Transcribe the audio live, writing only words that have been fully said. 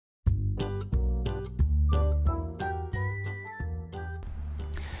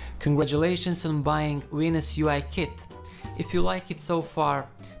Congratulations on buying Venus UI Kit. If you like it so far,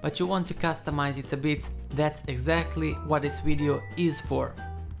 but you want to customize it a bit, that's exactly what this video is for.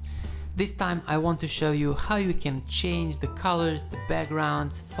 This time I want to show you how you can change the colors, the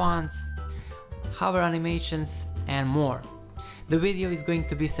backgrounds, fonts, hover animations and more. The video is going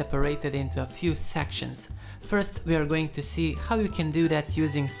to be separated into a few sections. First, we are going to see how you can do that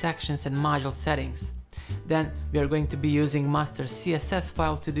using sections and module settings. Then we are going to be using master CSS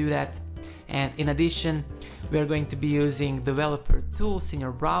file to do that, and in addition we are going to be using developer tools in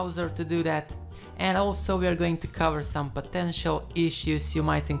your browser to do that, and also we are going to cover some potential issues you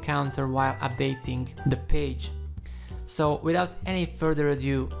might encounter while updating the page. So without any further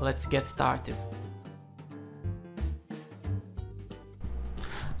ado, let's get started.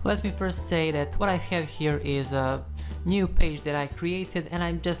 Let me first say that what I have here is a new page that I created, and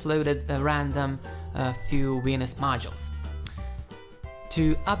I just loaded a random few Venus modules.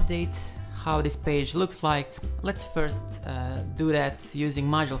 To update how this page looks like, let's first do that using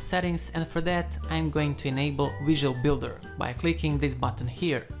module settings, and for that I'm going to enable Visual Builder by clicking this button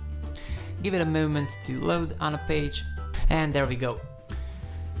here. Give it a moment to load on a page, and there we go.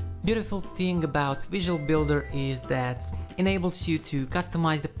 Beautiful thing about Visual Builder is that it enables you to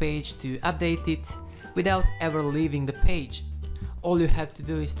customize the page, to update it without ever leaving the page. All you have to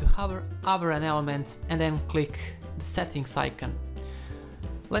do is to hover over an element and then click the settings icon.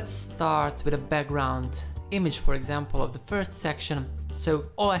 Let's start with a background image, for example, of the first section. So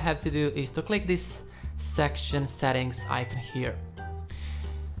all I have to do is to click this section settings icon here.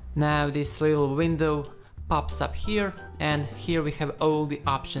 Now this little window pops up here, and here we have all the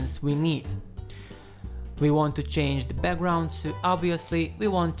options we need. We want to change the background, so obviously we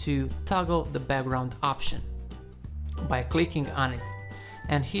want to toggle the background option by clicking on it,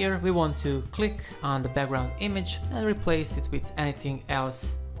 and here we want to click on the background image and replace it with anything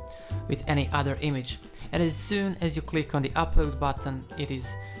else, with any other image, and as soon as you click on the upload button, it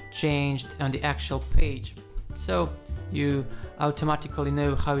is changed on the actual page, so you automatically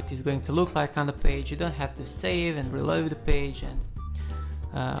know how it is going to look like on the page. You don't have to save and reload the page and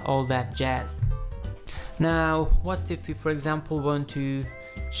all that jazz. Now what if we, for example, want to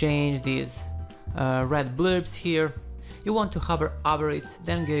change these red blurbs here? You want to hover over it,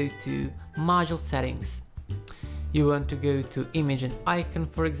 then go to module settings. You want to go to image and icon,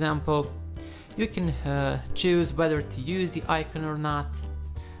 for example. You can choose whether to use the icon or not.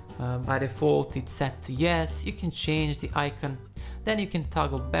 By default it's set to yes. You can change the icon, then you can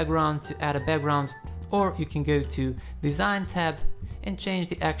toggle background to add a background, or you can go to design tab and change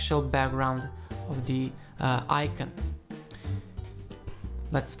the actual background of the icon.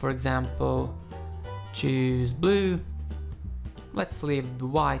 Let's, for example, choose blue. Let's leave the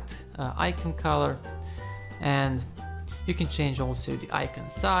white icon color, and you can change also the icon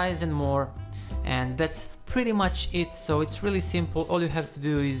size and more, and that's pretty much it. So it's really simple. All you have to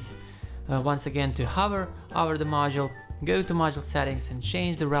do is once again to hover over the module, go to module settings and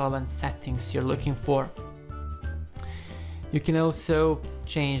change the relevant settings you're looking for. You can also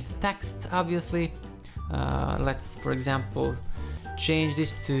change the text, obviously. Let's, for example, change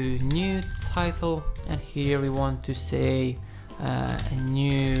this to new title, and here we want to say a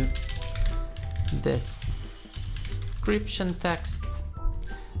new description text.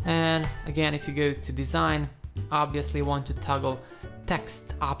 And again, if you go to design, obviously want to toggle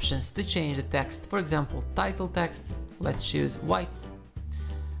text options to change the text. For example, title text, let's choose white.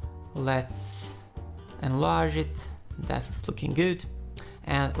 Let's enlarge it, that's looking good,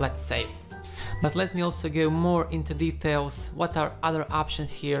 and let's save. But let me also go more into details. What are other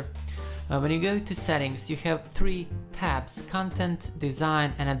options here? When you go to settings, you have three tabs: content,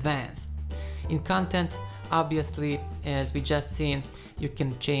 design and advanced. In content, obviously, as we just seen, you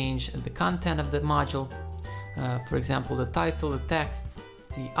can change the content of the module, for example the title, the text,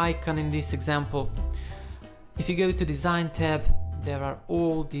 the icon in this example. If you go to design tab, there are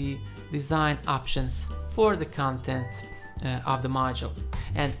all the design options for the content of the module,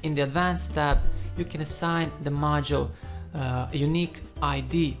 and in the advanced tab you can assign the module a unique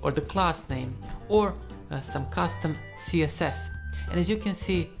ID or the class name, or some custom CSS. And as you can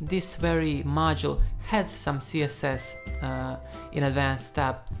see, this very module has some CSS in advanced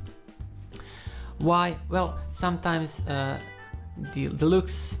tab. Why? Well, sometimes the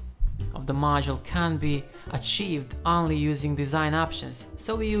looks of the module can be achieved only using design options,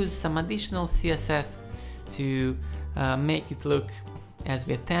 so we use some additional CSS to make it look as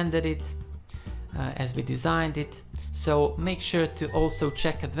we intended it, as we designed it. So make sure to also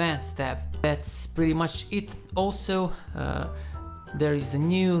check advanced tab. That's pretty much it. Also there is a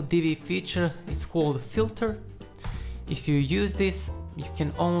new Divi feature, it's called filter. If you use this, you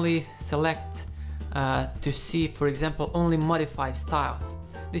can only select to see, for example, only modified styles.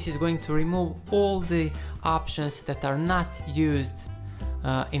 This is going to remove all the options that are not used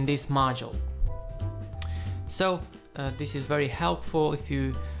in this module. So this is very helpful if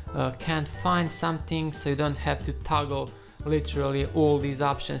you can't find something, so you don't have to toggle literally all these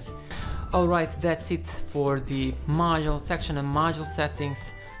options. Alright, that's it for the module section and module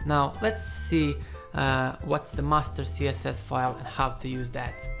settings. Now let's see what's the master CSS file and how to use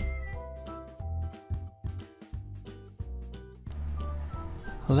that.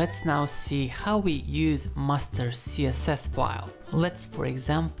 Let's now see how we use master CSS file. Let's, for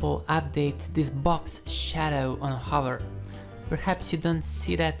example, update this box shadow on hover. Perhaps you don't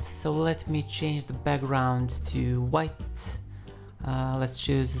see that, so let me change the background to white. Let's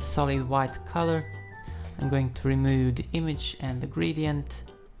choose a solid white color. I'm going to remove the image and the gradient.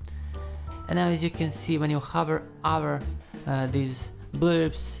 And now, as you can see, when you hover over these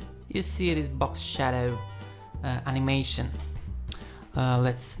blurbs, you see this box shadow animation.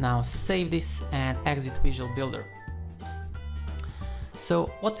 Let's now save this and exit Visual Builder.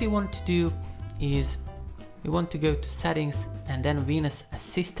 So what we want to do is we want to go to Settings and then Venus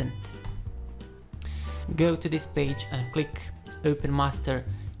Assistant. Go to this page and click Open Master,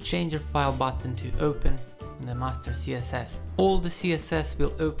 change your file button to Open the Master CSS. All the CSS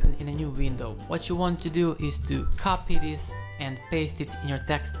will open in a new window. What you want to do is to copy this and paste it in your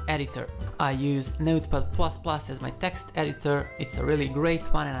text editor. I use Notepad++ as my text editor. It's a really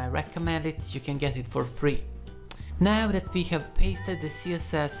great one and I recommend it. You can get it for free. Now that we have pasted the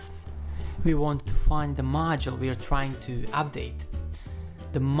CSS, we want to find the module we are trying to update.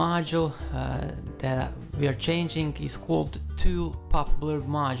 The module that we are changing is called Tool Pop Blurb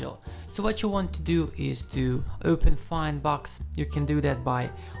Module. So what you want to do is to open Find Box. You can do that by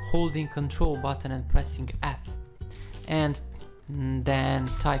holding Control button and pressing F. And then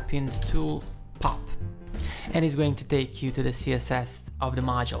type in Tool Pop. And it's going to take you to the CSS of the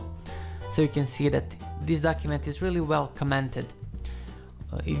module. So you can see that this document is really well commented.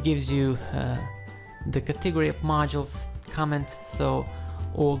 It gives you the category of modules comment, so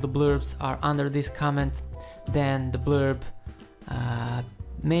all the blurbs are under this comment, then the blurb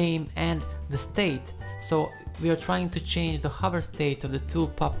name and the state. So we are trying to change the hover state of the Tool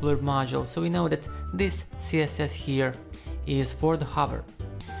Pop Blurb module, so we know that this CSS here is for the hover.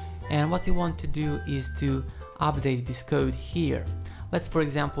 And what we want to do is to update this code here. Let's, for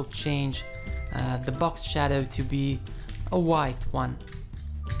example, change the box shadow to be a white one.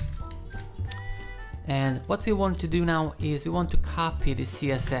 And what we want to do now is we want to copy the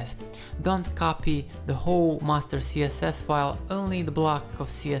CSS. Don't copy the whole master CSS file, only the block of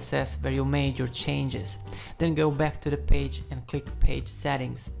CSS where you made your changes. Then go back to the page and click Page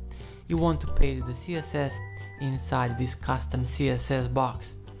Settings. You want to paste the CSS inside this custom CSS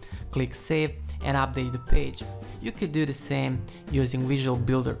box. Click Save and update the page. You could do the same using Visual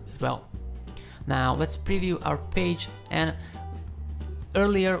Builder as well. Now let's preview our page, and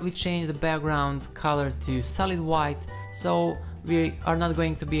earlier we changed the background color to solid white, so we are not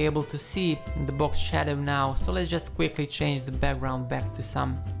going to be able to see the box shadow now. So let's just quickly change the background back to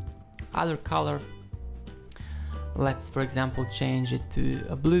some other color. Let's, for example, change it to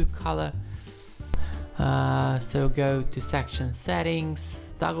a blue color. So go to Section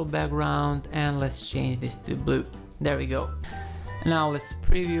Settings, Toggle Background, and let's change this to blue. There we go. Now let's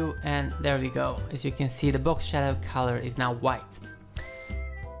preview, and there we go. As you can see, the box shadow color is now white.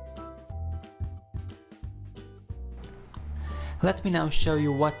 Let me now show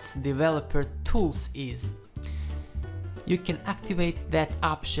you what Developer Tools is. You can activate that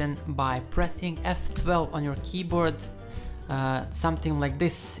option by pressing F12 on your keyboard. Something like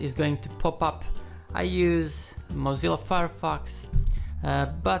this is going to pop up. I use Mozilla Firefox,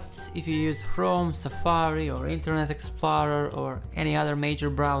 but if you use Chrome, Safari or Internet Explorer or any other major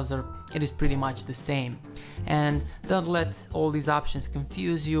browser, it is pretty much the same. And don't let all these options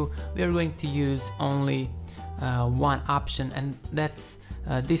confuse you. We are going to use only one option, and that's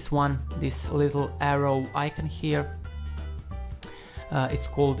this one, this little arrow icon here. It's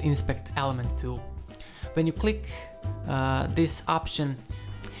called Inspect Element Tool. When you click this option,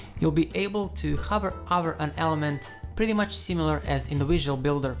 you'll be able to hover over an element pretty much similar as in the Visual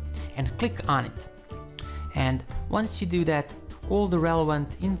Builder and click on it. And once you do that, all the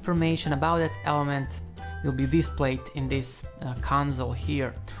relevant information about that element will be displayed in this console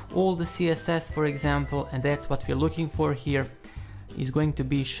here. All the CSS, for example, and that's what we're looking for here, is going to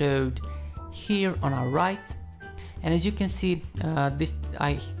be showed here on our right. And as you can see,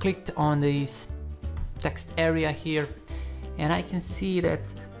 I clicked on this text area here, and I can see that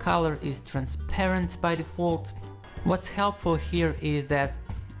color is transparent by default. What's helpful here is that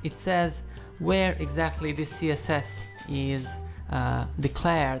it says where exactly this CSS is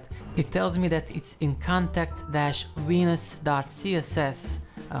declared. It tells me that it's in contact-venus.css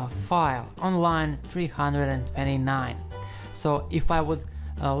file on line 329. So if I would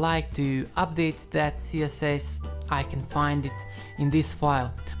like to update that CSS, I can find it in this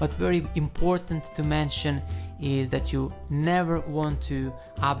file. But very important to mention is that you never want to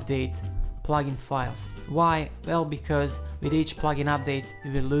update plugin files. Why? Well, because with each plugin update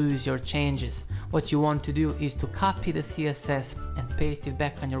you will lose your changes. What you want to do is to copy the CSS and paste it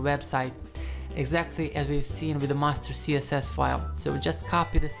back on your website, exactly as we've seen with the master CSS file. So just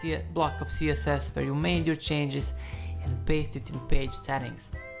copy the block of CSS where you made your changes and paste it in page settings.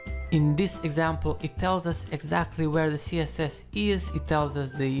 In this example, it tells us exactly where the CSS is, it tells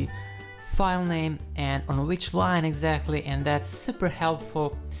us the file name and on which line exactly, and that's super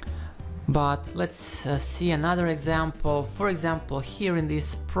helpful. But let's see another example. For example, here in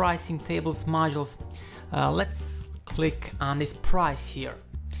this pricing tables modules, let's click on this price here.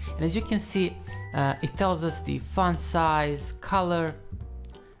 And as you can see, it tells us the font size, color,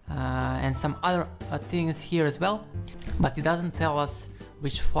 and some other things here as well. But it doesn't tell us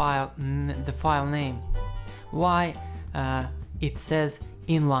which file, the file name. Why? It says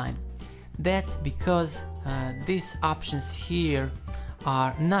inline. That's because these options here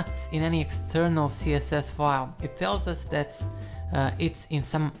are not in any external CSS file. It tells us that it's in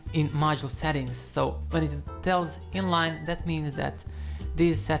module settings. So when it tells inline, that means that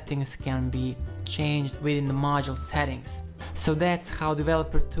these settings can be changed within the module settings. So that's how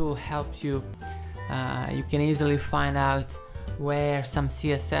developer tool helps you. You can easily find out where some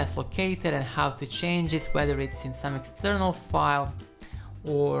CSS located and how to change it, whether it's in some external file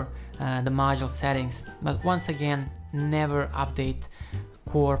or the module settings. But once again, never update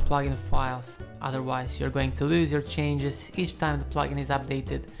core plugin files, otherwise you're going to lose your changes each time the plugin is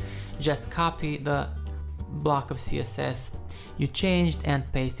updated. Just copy the block of CSS you changed and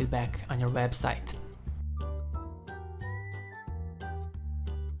paste it back on your website.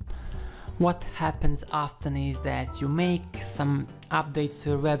 What happens often is that you make some updates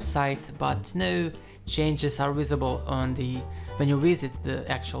to your website, but no changes are visible when you visit the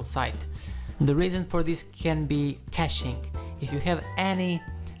actual site. The reason for this can be caching. If you have any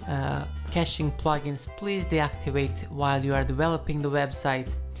caching plugins, please deactivate while you are developing the website.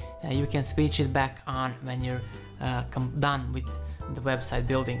 You can switch it back on when you're done with the website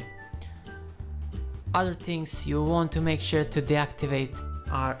building. Other things you want to make sure to deactivate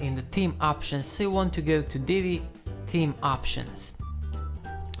are in the theme options. So you want to go to Divi theme options.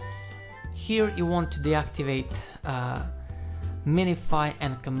 Here you want to deactivate minify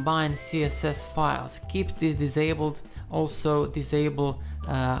and combine CSS files. Keep this disabled. Also disable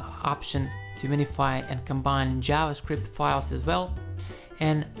option to minify and combine JavaScript files as well.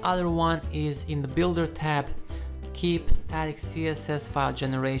 And other one is in the Builder tab. Keep static CSS file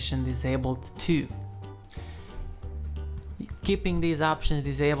generation disabled too. Keeping these options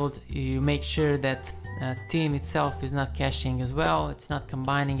disabled, you make sure that theme itself is not caching as well, it's not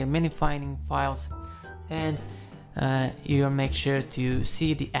combining and minifying files, and you make sure to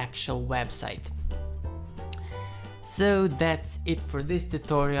see the actual website. So that's it for this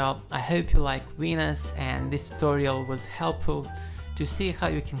tutorial. I hope you like Venus and this tutorial was helpful to see how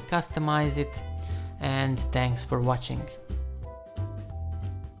you can customize it, and thanks for watching.